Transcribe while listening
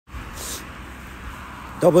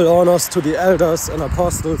Double honors to the elders and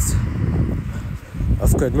apostles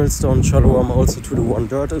of Great Millstone. Shalom also to the One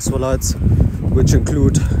Dirt Israelites, which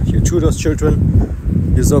include you Judas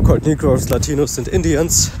children, you so-called Negroes, Latinos and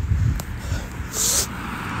Indians.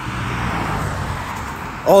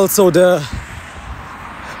 Also the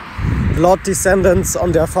blood descendants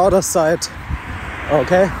on their father's side,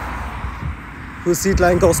 okay, whose seed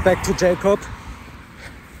line goes back to Jacob.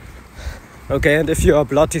 Okay, and if you're a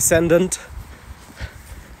blood descendant,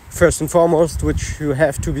 first and foremost, which you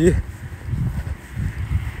have to be,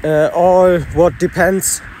 all what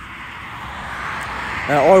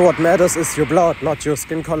matters is your blood, not your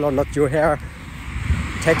skin color, not your hair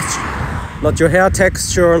texture,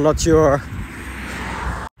 not your,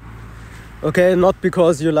 okay, not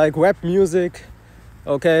because you like rap music,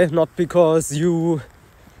 okay, not because you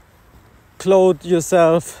clothe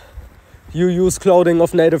yourself, you use clothing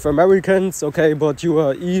of Native Americans, okay, but you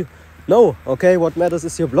are no, okay, what matters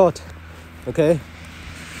is your blood, okay.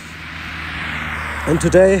 And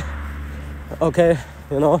today, okay,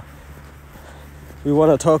 we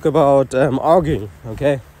want to talk about arguing,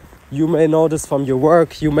 okay. You may know this from your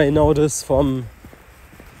work, you may know this from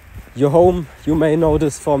your home, you may know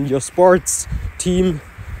this from your sports team,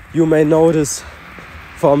 you may know this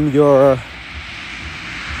from your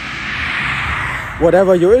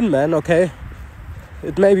whatever you're in, man, okay.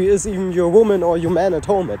 It maybe is even your woman or your man at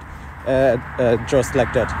home, just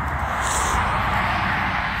like that,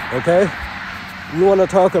 okay. You want to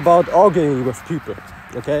talk about arguing with people,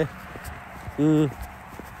 okay.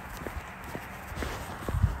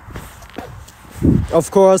 Of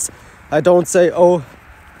course, I don't say, oh,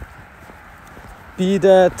 be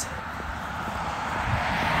that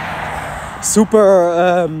super,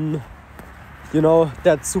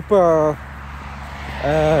 that super,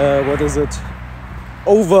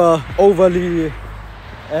 overly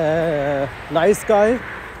nice guy,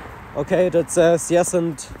 okay, that says yes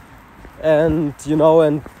and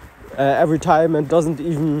every time and doesn't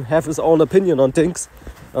even have his own opinion on things,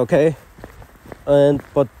 okay,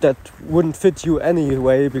 but that wouldn't fit you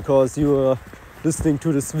anyway because you are listening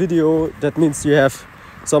to this video. That means you have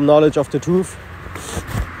some knowledge of the truth,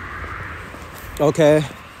 okay,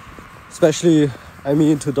 especially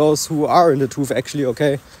to those who are in the truth actually,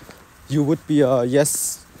 okay. You would be a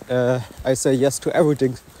yes, I say yes to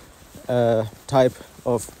everything type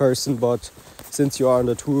of person, but since you are in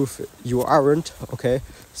the truth, you aren't, okay.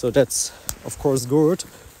 So that's of course good,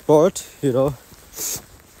 but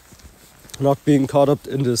not being caught up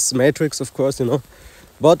in this matrix, of course,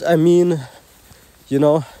 but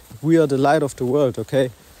we are the light of the world, okay.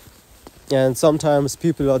 And sometimes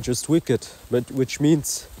people are just wicked, but which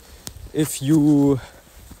means if you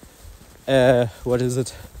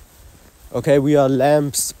okay, we are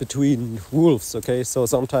lambs between wolves, okay. So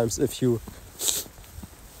sometimes if you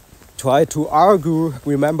try to argue,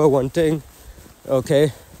 remember one thing,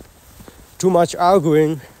 okay, too much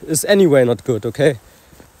arguing is anyway not good, okay,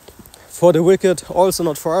 for the wicked, also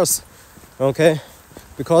not for us, okay,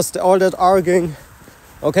 because all that arguing,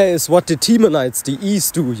 okay, is what the Temanites, the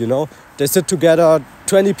East, do, they sit together,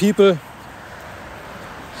 20 people,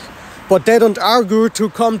 but they don't argue to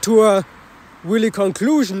come to a really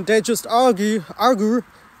conclusion. They just argue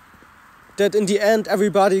that in the end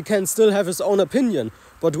everybody can still have his own opinion.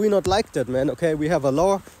 But we're not like that, man, okay. We have a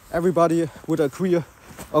law, everybody would agree,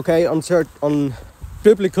 okay, on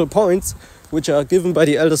biblical points which are given by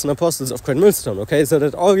the elders and apostles of Great Millstone, okay. So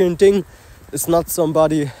that arguing thing is not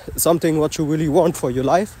something what you really want for your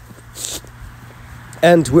life.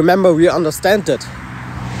 And remember, we understand that.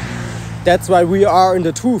 That's why we are in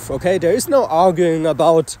the truth, okay. There is no arguing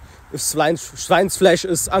about if swine's flesh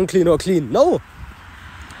is unclean or clean. No.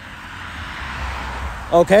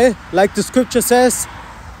 Okay, like the scripture says,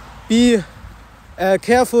 be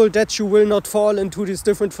careful that you will not fall into these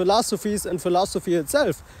different philosophies and philosophy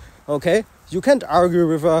itself. Okay, you can't argue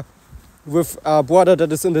with a brother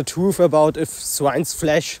that is in the truth about if swine's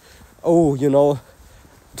flesh,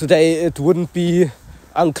 today it wouldn't be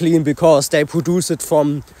unclean because they produce it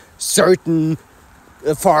from certain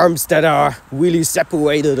farms that are really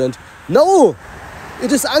separated, and no,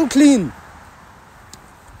 it is unclean.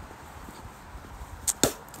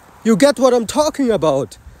 You get what I'm talking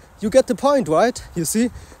about. You get the point, right? You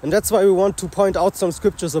see? And that's why we want to point out some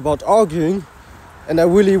scriptures about arguing. And I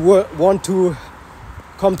really want to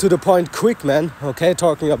come to the point quick, man, okay,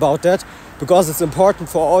 talking about that, because it's important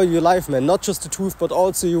for all your life, man, not just the truth, but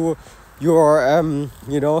also your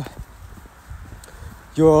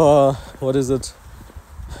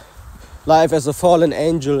life as a fallen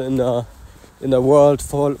angel in a world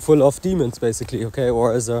full of demons, basically, okay,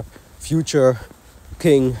 or as a future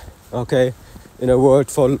king, okay, in a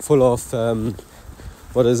world full of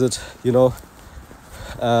what is it,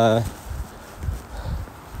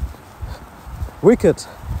 wicked,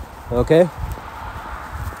 okay,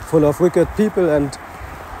 full of wicked people and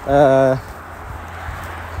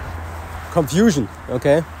confusion,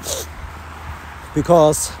 okay,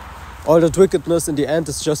 because all that wickedness in the end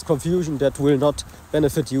is just confusion that will not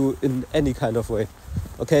benefit you in any kind of way,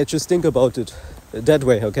 okay. Just think about it that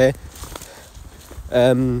way, okay.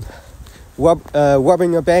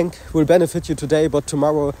 Robbing a bank will benefit you today, but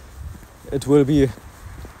tomorrow it will be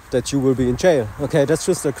that you will be in jail, okay. That's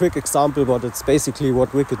just a quick example, but it's basically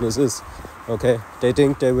what wickedness is, okay. They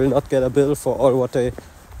think they will not get a bill for all what they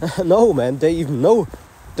no, man, they even know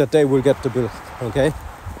that they will get the bill, okay.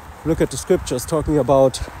 Look at the scriptures talking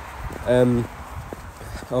about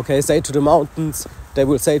say to the mountains, they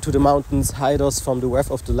will say to the mountains, hide us from the wrath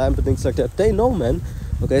of the Lamb and things like that. They know, man,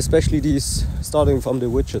 okay, especially these starting from the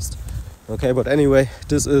richest, okay. But anyway,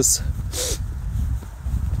 this is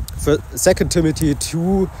 2 Timothy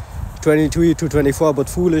 2:23-24. But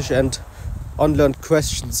foolish and unlearned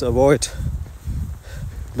questions avoid,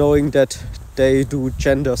 knowing that they do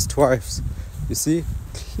gender strives. You see,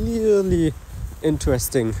 clearly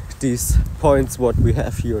interesting these points what we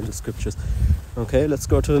have here in the scriptures. Okay, let's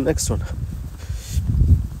go to the next one.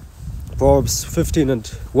 Proverbs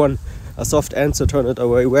 15:1. A soft answer turneth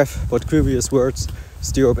away wrath, but grievous words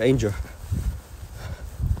stir up anger.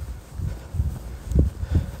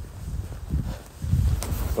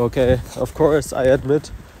 Okay, of course I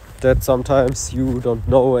admit that sometimes you don't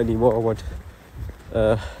know anymore what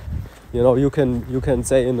you can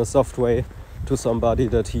say in a soft way to somebody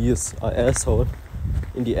that he is an asshole.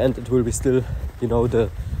 In the end it will be still the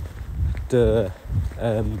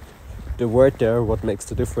word there what makes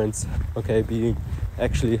the difference, okay, being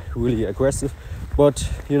actually really aggressive. But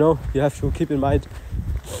you have to keep in mind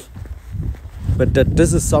but that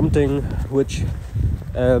this is something which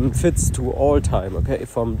fits to all time, okay,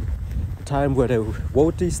 from the time where they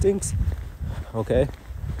wrote these things, okay,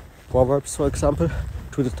 Proverbs for example,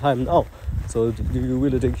 to the time now. So do you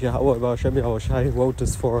really think Yahweh Hashem Yahweh Shai wrote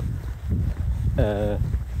this for the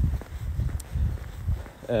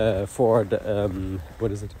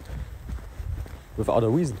what is it, without a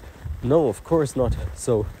reason? No, of course not.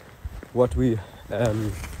 So what we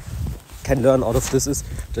can learn out of this is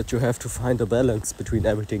that you have to find a balance between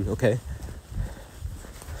everything, okay?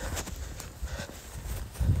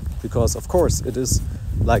 Because of course it is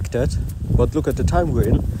like that, but look at the time we're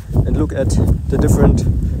in and look at the different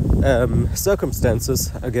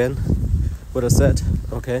circumstances again, what I said,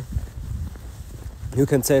 okay? You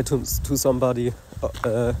can say to somebody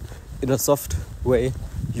in a soft way,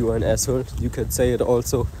 you are an asshole. You can say it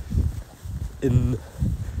also in,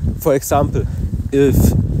 for example, if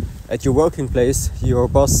at your working place your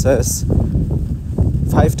boss says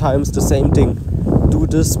 5 times the same thing, do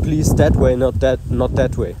this please that way, not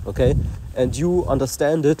that way, okay? And you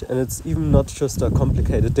understand it, and it's even not just a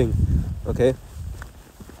complicated thing, okay?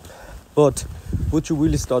 But would you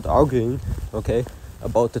really start arguing, okay,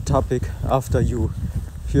 about the topic after you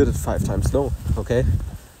hear it 5 times? No, okay?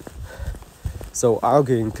 So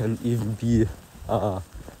arguing can even be a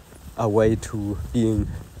way to being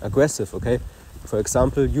aggressive, okay? For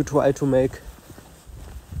example, you try to make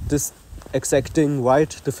this exact thing right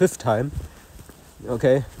the 5th time,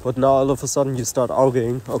 okay? But now all of a sudden you start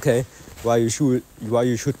arguing, okay, why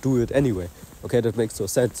you should do it anyway, okay? That makes no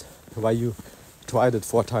sense. Why you tried it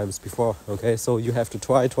 4 times before, okay? So you have to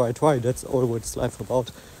try. That's all what this life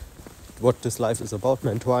about. What this life is about,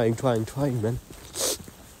 man. Trying, man.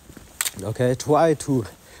 Okay, try to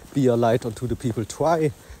be a light unto the people.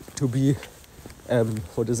 Try to be,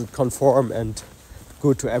 conform and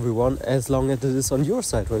good to everyone, as long as it is on your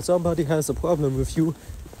side. When somebody has a problem with you,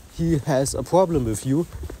 he has a problem with you.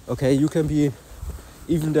 Okay, you can be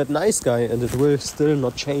even that nice guy and it will still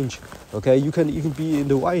not change. Okay, you can even be in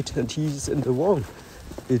the right and he's in the wrong.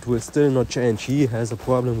 It will still not change. He has a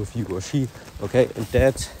problem with you or she. Okay, and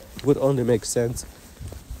that would only make sense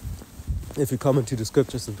if you come into the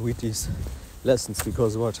scriptures and read these lessons.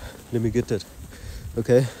 Because what? Let me get that.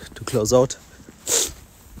 Okay, to close out.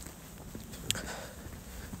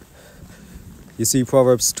 You see,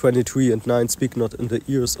 Proverbs 23:9, speak not in the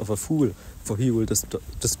ears of a fool, for he will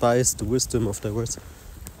despise the wisdom of thy words.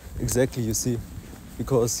 Exactly, you see,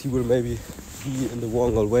 because he will maybe be in the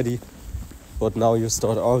wrong already, but now you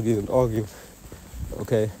start arguing,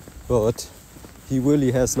 okay, but he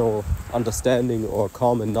really has no understanding or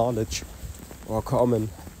common knowledge or common,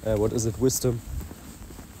 wisdom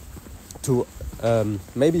to,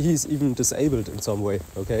 maybe he's even disabled in some way,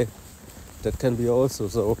 okay, That can be also,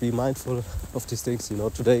 so be mindful of these things.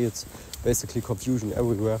 Today it's basically confusion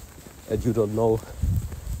everywhere, and you don't know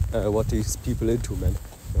what these people into, man.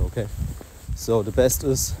 Okay, so the best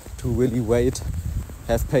is to really wait,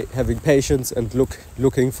 having patience, and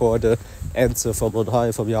looking for the answer from on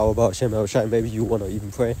high, from Yahweh Baruch Shem Yahweh Shai. Maybe you want to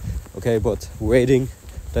even pray, okay, but waiting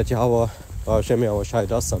that Yahweh Baruch Shem Yahweh Shai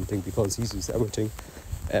does something, because he sees everything.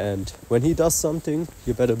 And when he does something,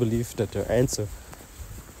 you better believe that the answer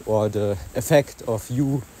or the effect of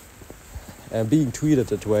you being treated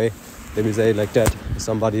that way, let me say like that,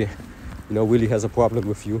 somebody really has a problem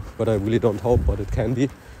with you, but I really don't hope, but it can be.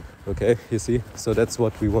 Okay, you see, so that's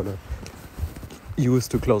what we want to use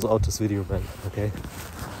to close out this video, man. Okay,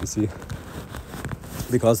 you see,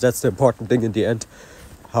 because that's the important thing in the end,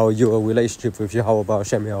 how your relationship with Yahweh Baruch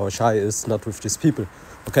Shem Yahweh Shai is, not with these people.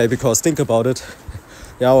 Okay, because think about it,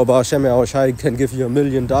 Yahweh Baruch Shem Yahweh Shai can give you $1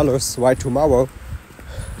 million right tomorrow,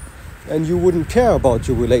 and you wouldn't care about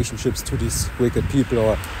your relationships to these wicked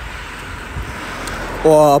people,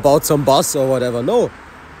 or about some boss or whatever. No,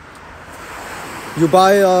 you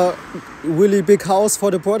buy a really big house for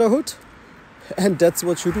the Brotherhood, and that's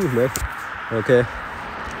what you do, man. Okay.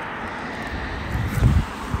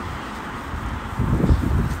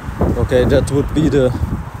 Okay, that would be the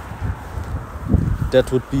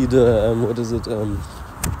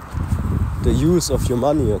the use of your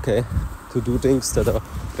money, okay, to do things that are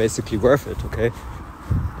basically worth it, okay.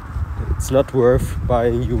 It's not worth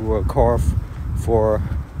buying you a car for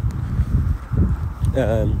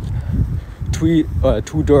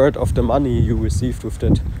 2/3 of the money you received with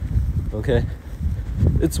that, okay.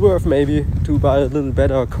 It's worth maybe to buy a little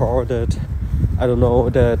better car that, I don't know,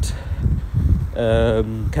 that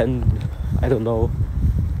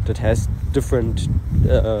that has different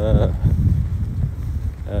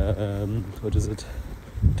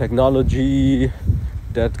technology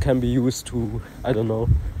that can be used to, I don't know,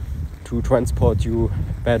 to transport you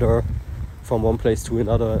better from one place to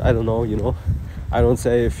another. I don't know, I don't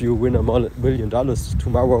say if you win $1 million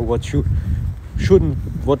tomorrow, what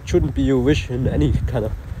shouldn't be your wish in any kind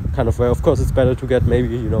of way. Of course, it's better to get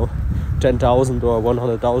maybe 10,000 or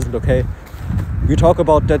 100,000. Okay, we talk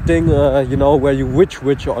about that thing, where you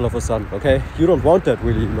rich all of a sudden. Okay, you don't want that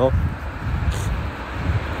really,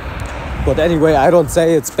 But anyway, I don't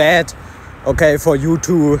say it's bad, okay, for you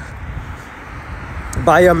to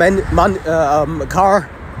buy a car.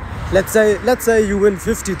 Let's say you win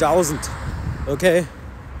 50,000, okay,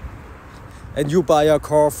 and you buy a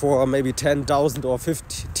car for maybe 10,000 or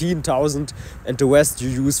 15,000, and the rest you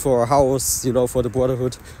use for a house, for the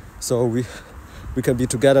Brotherhood, so we can be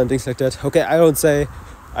together and things like that. Okay, I don't say,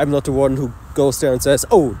 I'm not the one who goes there and says,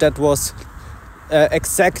 oh, that was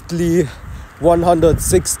exactly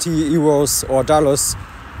 160 euros or dollars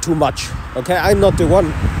too much. Okay, I'm not the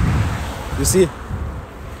one. You see,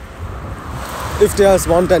 if there's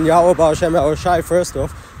one, then Yahweh Baruch Shem Yahweh Shai first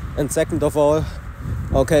off, and second of all,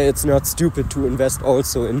 okay, it's not stupid to invest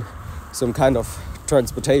also in some kind of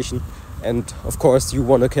transportation. And of course you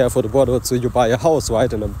want to care for the Brotherhood, so you buy a house,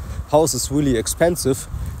 right? And a house is really expensive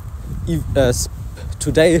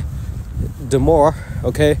today, the more,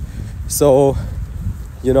 okay? So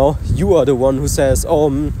you are the one who says,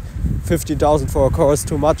 oh, 50,000 for a car is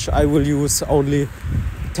too much, I will use only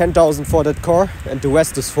 10,000 for that car, and the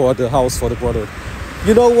rest is for the house, for the Brotherhood.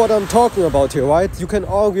 You know what I'm talking about here, right? You can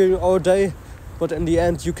argue all day, but in the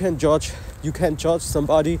end you can't judge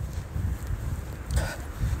somebody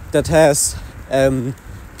that has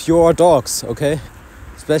pure dogs, okay?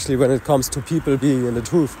 Especially when it comes to people being in the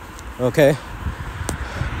truth, okay?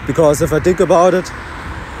 Because if I think about it,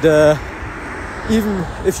 even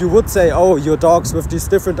if you would say, oh, your dogs with these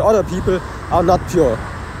different other people are not pure.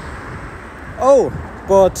 Oh,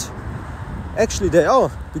 but actually they are,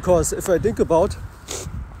 because if I think about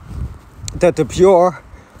that, the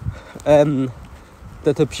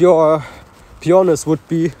pureness would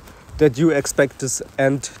be that you expect this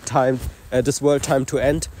this world time to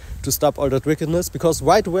end, to stop all that wickedness, because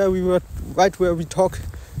right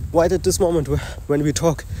at this moment when we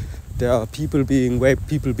talk, there are people being raped,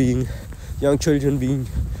 people being, young children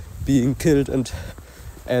being killed, and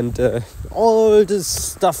all this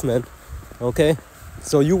stuff, man. Okay,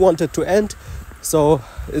 so you want it to end, so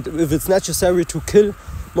if it's necessary to kill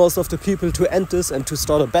most of the people to end this and to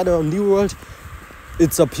start a better new world,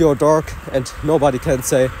 it's a pure dark, and nobody can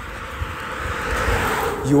say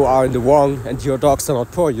you are in the wrong and your dogs are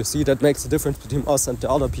not poor. You see, that makes the difference between us and the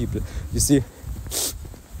other people. You see,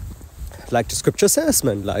 like the scripture says,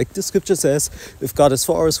 man, like the scripture says, if God is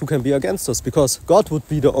for us, who can be against us? Because God would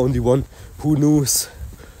be the only one who knows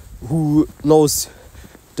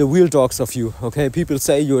the real dogs of you, okay? People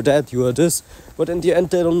say you're that, you are this, but in the end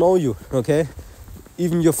they don't know you, okay?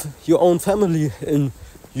 Even your own family, and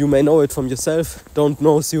you may know it from yourself, don't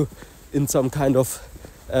knows you in some kind of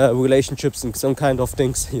relationships and some kind of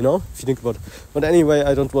things, you know, if you think about it. But anyway,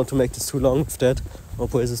 I don't want to make this too long with that.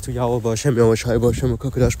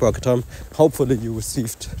 Hopefully you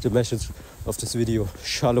received the message of this video.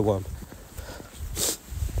 Shalom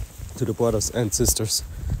to the brothers and sisters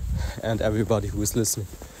and everybody who is listening,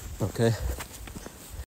 okay?